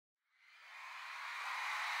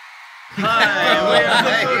Hi, we are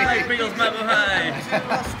the Bootleg Beatles member. Hi.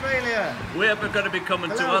 Australia. We're going to be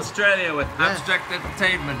coming to Australia with abstract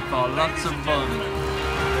entertainment for lots of fun.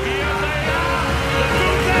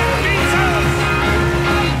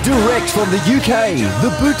 Direct from the UK,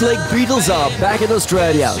 the Bootleg Beatles are back in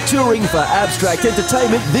Australia, touring for Abstract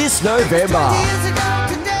Entertainment this November.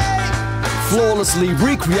 Flawlessly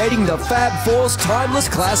recreating the Fab Four's timeless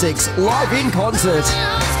classics live in concert.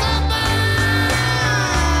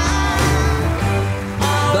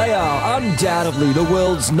 They are undoubtedly the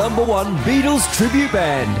world's #1 Beatles tribute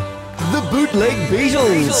band, the Bootleg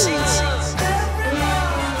Beatles.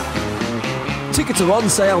 Tickets are on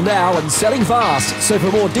sale now and selling fast, so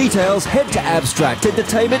for more details head to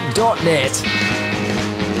abstractentertainment.net.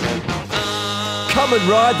 Come and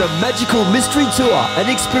ride the magical mystery tour and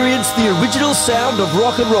experience the original sound of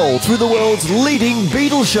rock and roll through the world's leading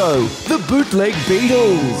Beatles show, the Bootleg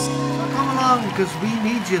Beatles. So come along, because we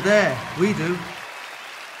need you there. We do.